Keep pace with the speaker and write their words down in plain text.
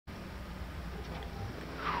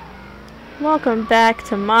Welcome back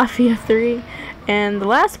to Mafia 3. And the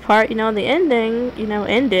last part, the ending,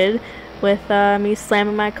 ended with me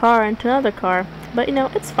slamming my car into another car. But,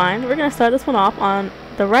 it's fine. We're going to start this one off on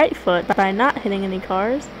the right foot by not hitting any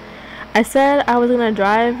cars. I said I was going to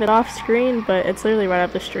drive it off screen, but it's literally right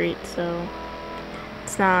up the street, so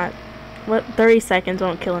it's not... 30 seconds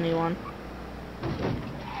won't kill anyone.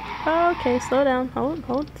 Okay, slow down.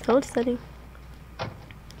 Hold steady.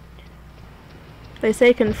 They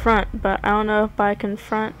say confront, but I don't know if by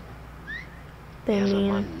confront they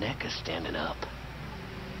mean... My neck is standing up.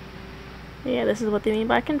 Yeah, this is what they mean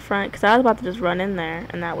by confront, because I was about to just run in there,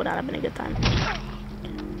 and that would not have been a good time.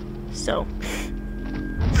 So.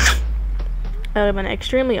 That would have been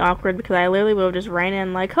extremely awkward, because I literally would have just ran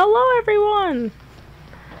in like, hello everyone!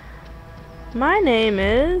 My name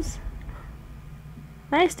is...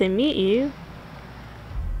 Nice to meet you.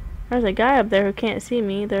 There's a guy up there who can't see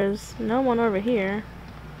me. There's no one over here.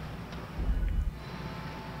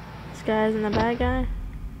 This guy isn't a bad guy.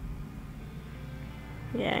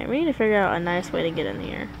 Yeah, we need to figure out a nice way to get in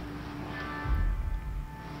here.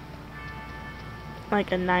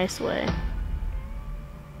 Like a nice way.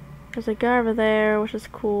 There's a guy over there, which is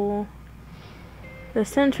cool. There's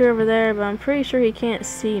a sentry over there, but I'm pretty sure he can't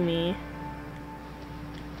see me.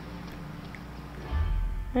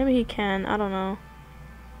 Maybe he can, I don't know.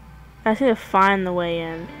 I just need to find the way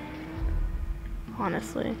in.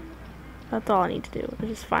 Honestly. That's all I need to do, is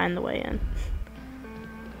just find the way in.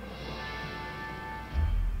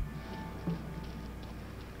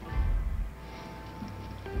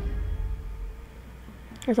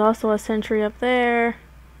 There's also a sentry up there.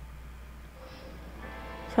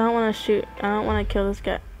 So I don't want to shoot. I don't want to kill this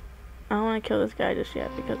guy. I don't want to kill this guy just yet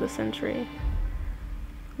because the sentry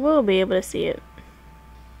will be able to see it.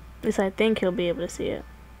 At least I think he'll be able to see it.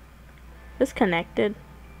 This connected.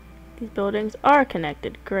 These buildings are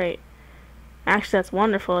connected. Great. Actually, that's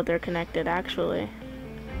wonderful that they're connected, actually.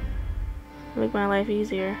 Make my life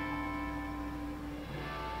easier.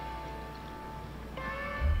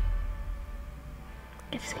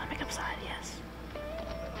 It's just gonna make upside, yes.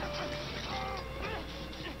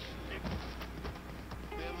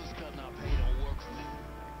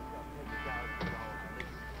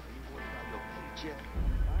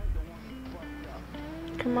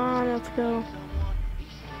 Come on, let's go.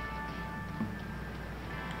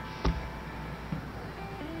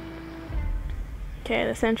 Okay,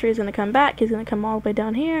 the sentry is gonna come back. He's gonna come all the way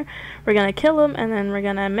down here. We're gonna kill him, and then we're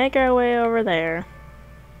gonna make our way over there.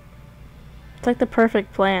 It's like the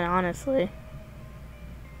perfect plan, honestly.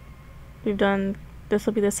 We've done... This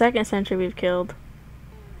will be the second sentry we've killed.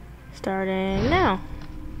 Starting now.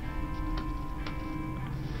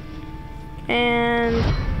 And...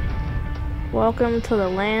 welcome to the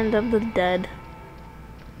land of the dead.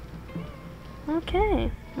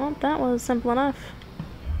 Okay. Well, that was simple enough.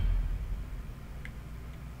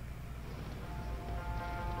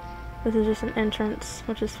 This is just an entrance,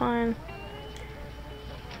 which is fine.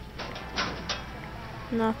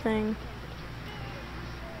 Nothing.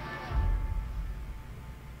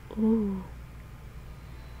 Ooh.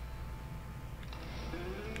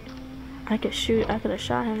 I could shoot. I could have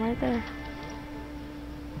shot him right there.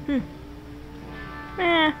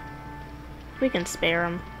 We can spare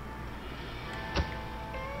him.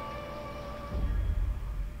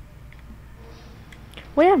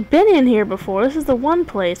 We have been in here before. This is the one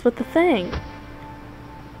place with the thing.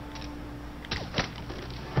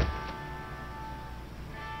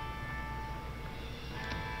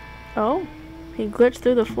 Oh, he glitched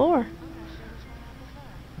through the floor.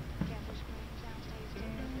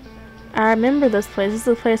 I remember this place. This is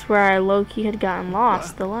the place where I low-key had gotten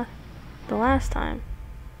lost the last time.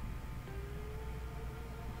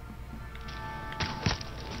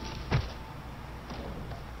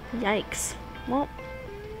 Yikes. Well,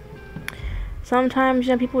 sometimes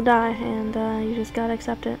people die, and you just gotta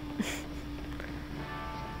accept it.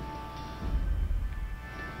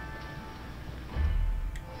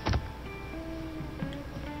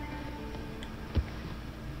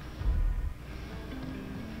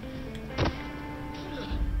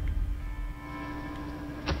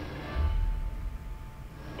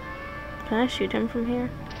 Can I shoot him from here?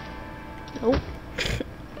 Nope.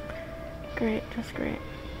 Great, just great.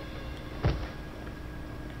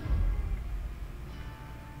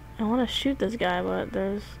 I want to shoot this guy, but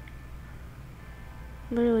there's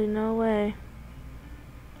literally no way.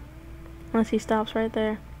 Unless he stops right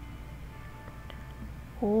there.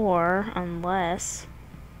 Or, unless...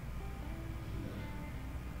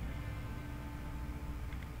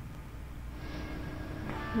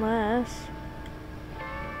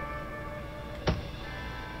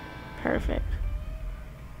 Perfect.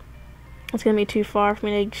 It's gonna be too far for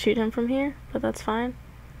me to shoot him from here, but that's fine.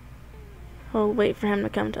 We'll wait for him to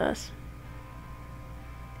come to us.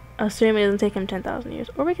 Assuming it doesn't take him 10,000 years.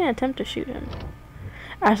 Or we can attempt to shoot him.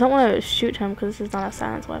 I just don't want to shoot him because this is not a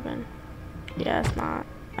silence weapon. Yeah, it's not.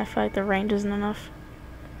 I feel like the range isn't enough.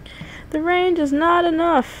 The range is not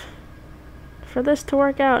enough for this to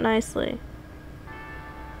work out nicely.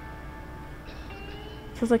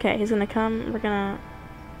 So it's okay. He's gonna come. We're gonna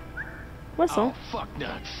whistle. Oh, fuck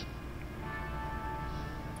nuts.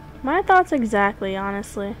 My thoughts exactly,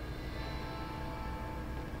 honestly.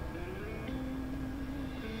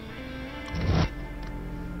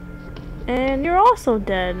 And you're also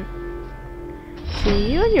dead.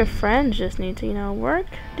 See, you and your friends just need to, you know, work,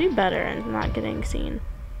 do better, and not getting seen.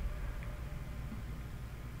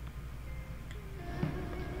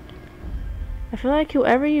 I feel like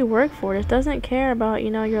whoever you work for just doesn't care about,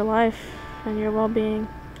 you know, your life and your well-being.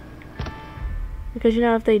 Because, you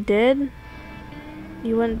know, if they did,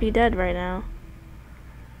 you wouldn't be dead right now.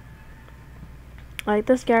 Like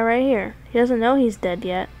this guy right here. He doesn't know he's dead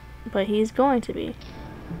yet, but he's going to be.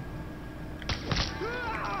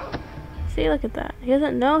 See, look at that. He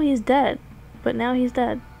doesn't know he's dead, but now he's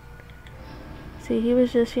dead. See, he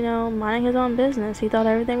was just, you know, minding his own business. He thought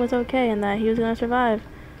everything was okay and that he was gonna survive.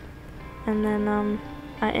 And then,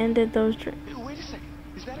 I ended those Wait a second.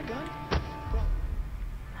 Is that a gun?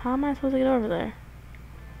 How am I supposed to get over there?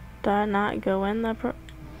 Do I not go in the Oh,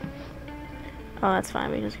 that's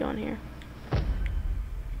fine. We can just go in here.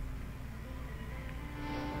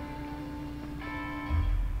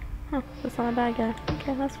 Huh, that's not a bad guy.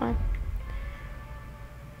 Okay, that's fine.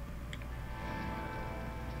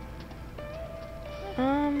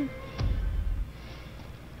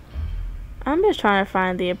 I'm just trying to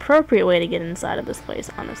find the appropriate way to get inside of this place,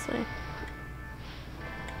 honestly.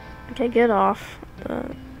 Okay, get off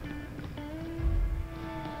the...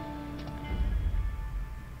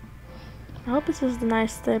 I hope this is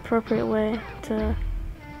the appropriate way to...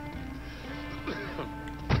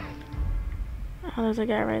 Oh, there's a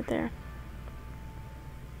guy right there.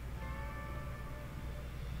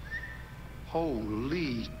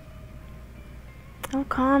 Holy... Oh,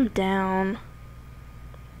 calm down.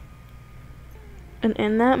 And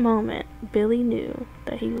in that moment, Billy knew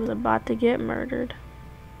that he was about to get murdered.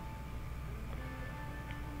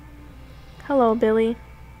 Hello, Billy.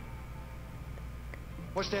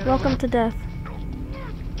 What's that? Welcome to death.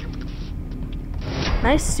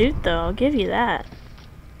 Nice suit, though. I'll give you that.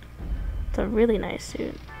 It's a really nice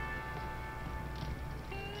suit.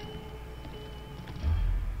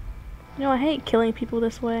 You know, I hate killing people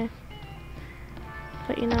this way.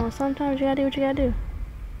 But, you know, sometimes you gotta do what you gotta do.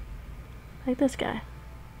 Like this guy.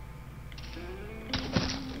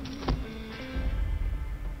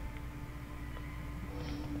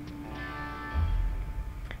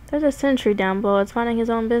 There's a sentry down below. It's minding his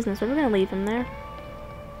own business. But we're gonna leave him there.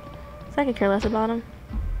 So I could care less about him.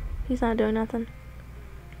 He's not doing nothing.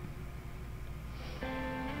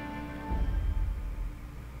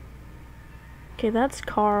 Okay, that's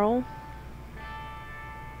Carl.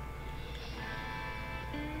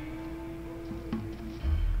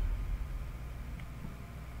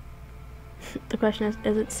 The question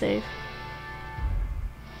is it safe?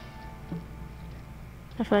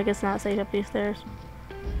 I feel like it's not safe up these stairs.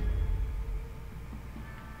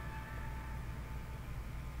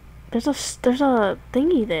 There's a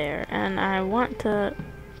thingy there, and I want to...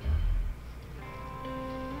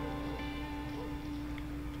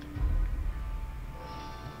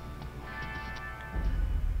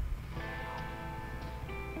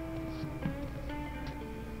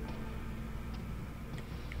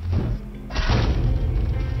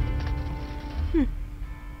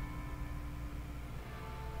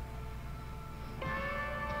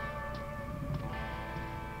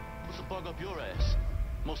 Bug up your ass.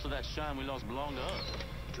 Most of that shine we lost belonged to us.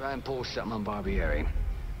 Try and pull something on Barbieri.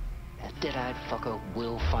 That dead-eyed fucker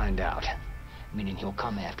will find out. Meaning he'll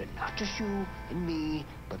come after not just you and me,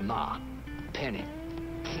 but Ma, Penny,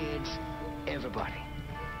 kids, everybody.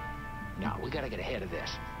 Now, we gotta get ahead of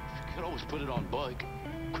this. You could always put it on Bug.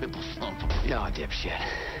 Cripple son of a... No, dipshit.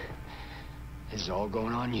 This is all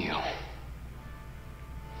going on you.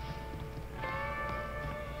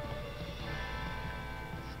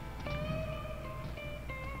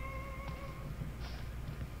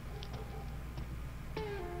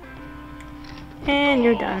 And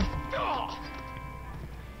you're done. Oh,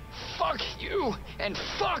 fuck you and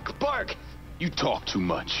fuck Bark. You talk too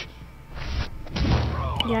much.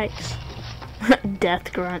 Yikes.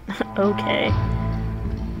 Death grunt. Okay.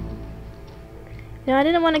 Yeah, I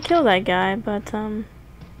didn't want to kill that guy, but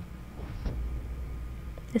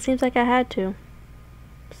it seems like I had to.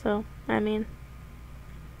 So, I mean,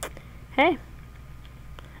 hey.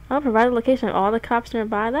 I'll provide a location of all the cops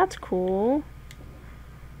nearby. That's cool.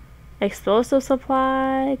 Explosive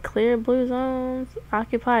supply, clear blue zones,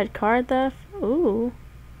 occupied car theft. Ooh.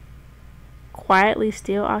 Quietly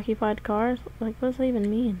steal occupied cars? Like, what does that even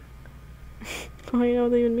mean? I don't even know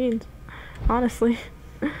what that even means. Honestly.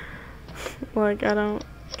 Like, I don't...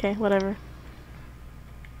 Okay, whatever.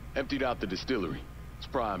 Emptied out the distillery. It's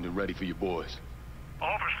primed and ready for you boys.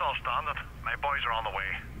 Offer's still standing. My boys are on the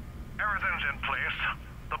way. Everything's in place.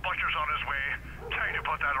 The butcher's on his way. Time to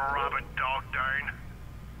put that rabid dog down.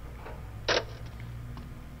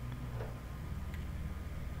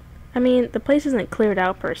 I mean, the place isn't cleared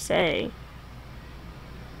out per se.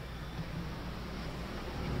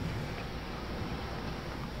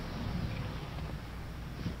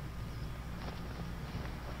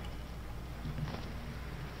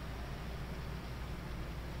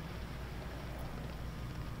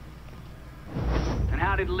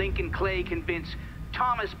 How did Lincoln Clay convince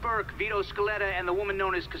Thomas Burke, Vito Scaletta, and the woman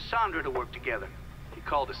known as Cassandra to work together? He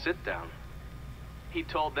called a sit-down. He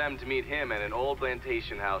told them to meet him at an old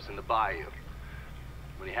plantation house in the bayou.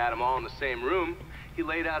 When he had them all in the same room, he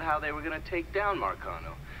laid out how they were going to take down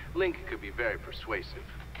Marcano. Lincoln could be very persuasive.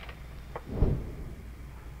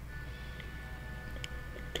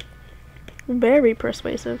 Very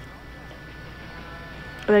persuasive.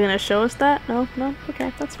 Are they gonna show us that? No? No?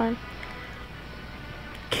 Okay, that's fine.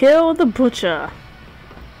 Kill the butcher.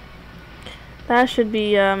 That should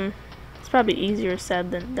be, it's probably easier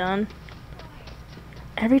said than done.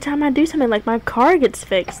 Every time I do something, like, my car gets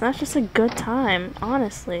fixed. That's just a good time,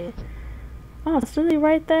 honestly. Oh, it's literally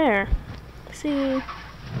right there. See,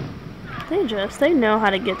 they know how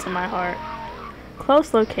to get to my heart.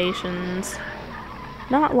 Close locations.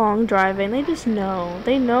 Not long driving, they just know.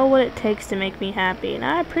 They know what it takes to make me happy, and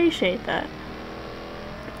I appreciate that.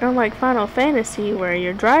 Unlike Final Fantasy, where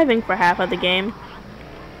you're driving for half of the game.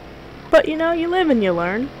 But, you know, you live and you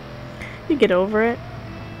learn. You get over it.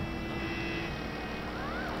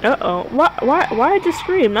 Uh-oh. Why'd you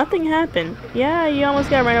scream? Nothing happened. Yeah, you almost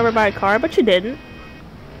got run over by a car, but you didn't.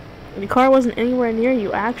 The car wasn't anywhere near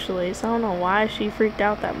you, actually, so I don't know why she freaked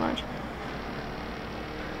out that much.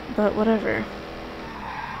 But, whatever.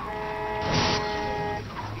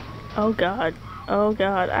 Oh, God. Oh,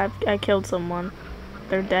 God. I killed someone.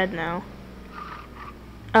 They're dead now.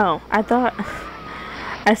 Oh, I thought...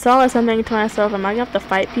 I saw something to myself, am I gonna have to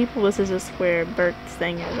fight people? This is just where Burke's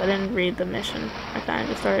thing is. I didn't read the mission. I kinda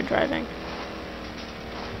just started driving.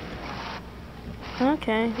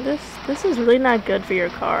 Okay, this is really not good for your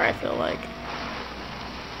car, I feel like.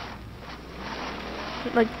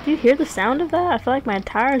 Like, do you hear the sound of that? I feel like my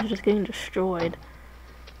tires are just getting destroyed.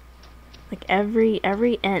 Like, every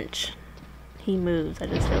inch he moves, I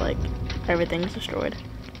just feel like everything's destroyed.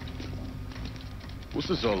 What's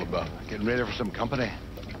this all about? Getting ready for some company.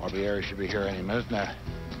 Barbieri should be here any minute now.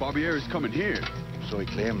 Barbieri's coming here. So he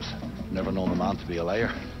claims. Never known a man to be a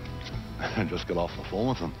liar. I just got off the phone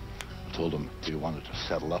with him. Told him if he wanted to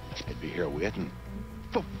settle up, he'd be here waiting.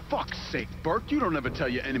 For fuck's sake, Burke, you don't ever tell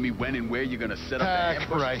your enemy when and where you're gonna set up the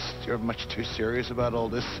ambush. Christ, you're much too serious about all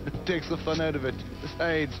this. It takes the fun out of it.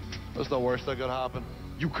 Besides, what's the worst that could happen?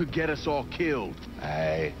 You could get us all killed.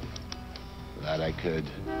 Aye, that I could.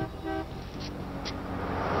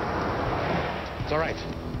 It's all right.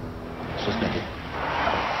 It's just Nicky.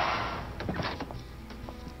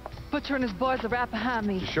 Butcher and his boys are right behind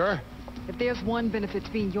me. You sure? If there's one benefit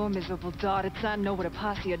to being your miserable dot, it's I know what a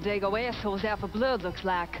posse of Dago assholes out for blood looks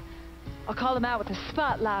like. I'll call them out with a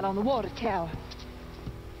spotlight on the water tower.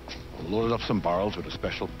 Loaded up some barrels with a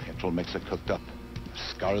special petrol mixer cooked up.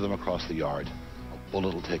 Scour them across the yard. A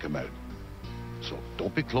bullet will take them out. So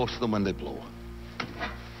don't be close to them when they blow.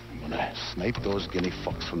 I'm gonna snipe those guinea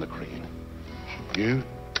fucks from the crane. You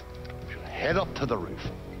should head up to the roof.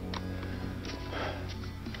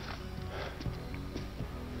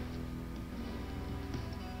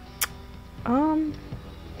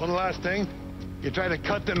 One last thing. You try to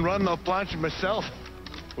cut and run, I'll planch myself.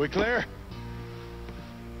 We clear?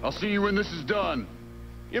 I'll see you when this is done.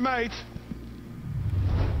 You might.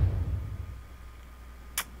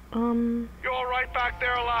 You all right back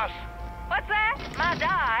there, lass? What's that? My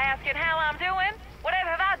die asking how I'm doing? Whatever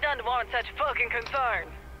have I done to warrant such fucking concern?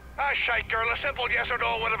 Ah, shite, girl. A simple yes or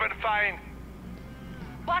no would have been fine.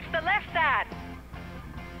 Watch the left side.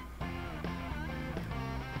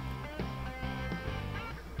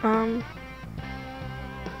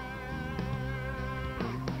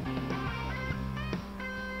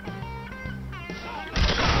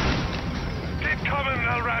 Keep coming and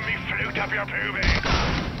I'll ram me flute up your poobie.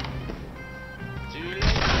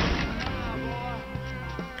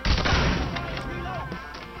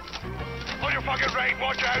 fucking right,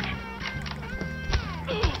 watch out!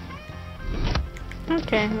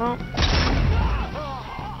 Okay, well.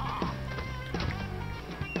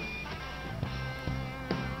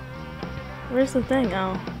 Where's the thing?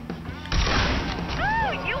 Oh.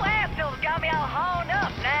 Oh, you assholes got me all horned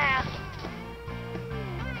up now.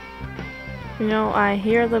 You know, I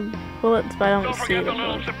hear the bullets, but I don't see forget the the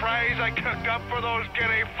little bullets. surprise I cooked up for those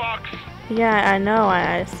giddy fucks. Yeah, I know,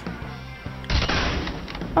 Ice.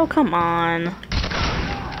 Oh, come on.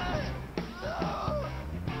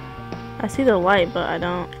 I see the light, but I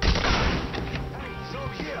don't. So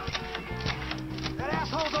here. That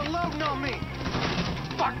asshole's unloading on me.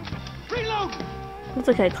 Fuck. Reload. It's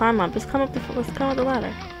okay, climb up. Just come up let's climb up the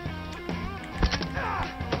ladder.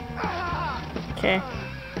 Okay.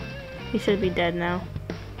 He should be dead now.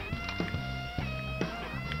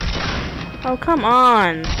 Oh, come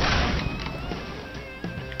on!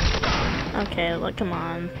 Okay, look, come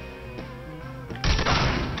on.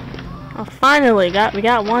 Oh, finally, we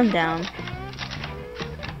got one down.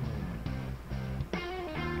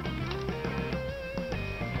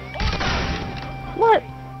 What?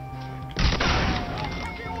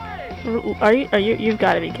 You've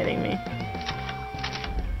got to be kidding me.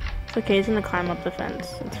 It's okay, he's gonna climb up the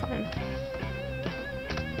fence. It's fine.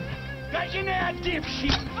 Got you now,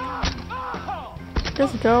 dipshit!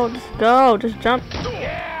 Just go, just jump.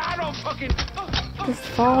 Yeah, I don't fucking... Just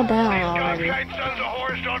fall down already. These sons of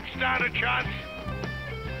whores don't stand a chance.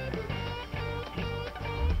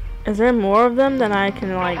 Is there more of them than I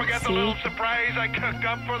can, like, Don't forget the see? little surprise I cooked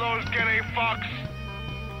up for those giddy fucks.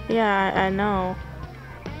 Yeah, I know.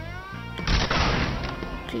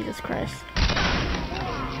 Jesus Christ.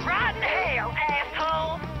 Rotten hell,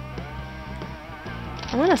 asshole.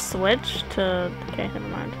 I'm gonna switch to... Okay, never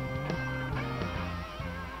mind.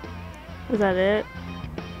 Is that it?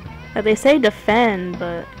 They say defend,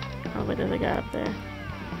 but... Oh, wait, there's a guy up there.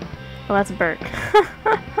 Oh, that's Burke.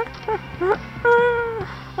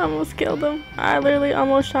 I almost killed him. I literally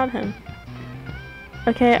almost shot him.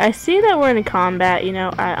 Okay, I see that we're in combat, you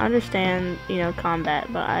know. I understand, you know, combat,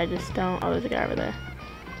 but I just don't... Oh, there's a guy over there.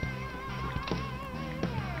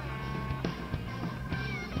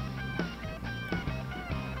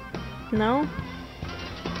 No?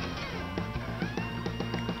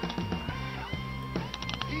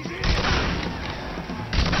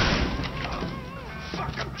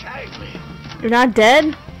 You're not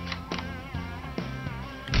dead?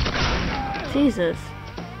 Jesus.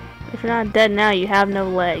 If you're not dead now, you have no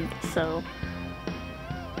leg, so...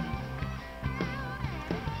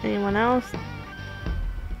 Anyone else?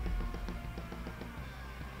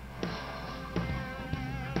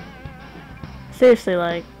 Seriously,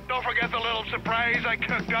 like... Don't forget the little surprise I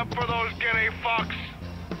cooked up for those giddy fucks.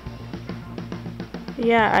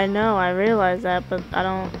 Yeah, I know, I realize that, but I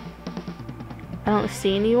don't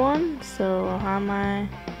see anyone, so how am I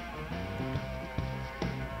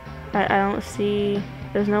don't see,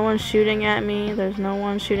 there's no one shooting at me, there's no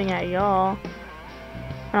one shooting at y'all.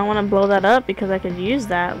 I don't want to blow that up because I could use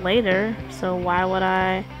that later, so why would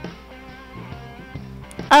I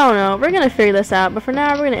don't know, we're gonna figure this out, but for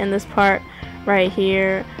now we're gonna end this part right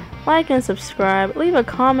here. Like and subscribe, leave a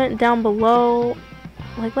comment down below,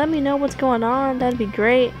 like let me know what's going on, that'd be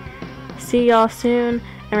great. See y'all soon.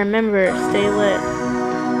 And remember, stay lit.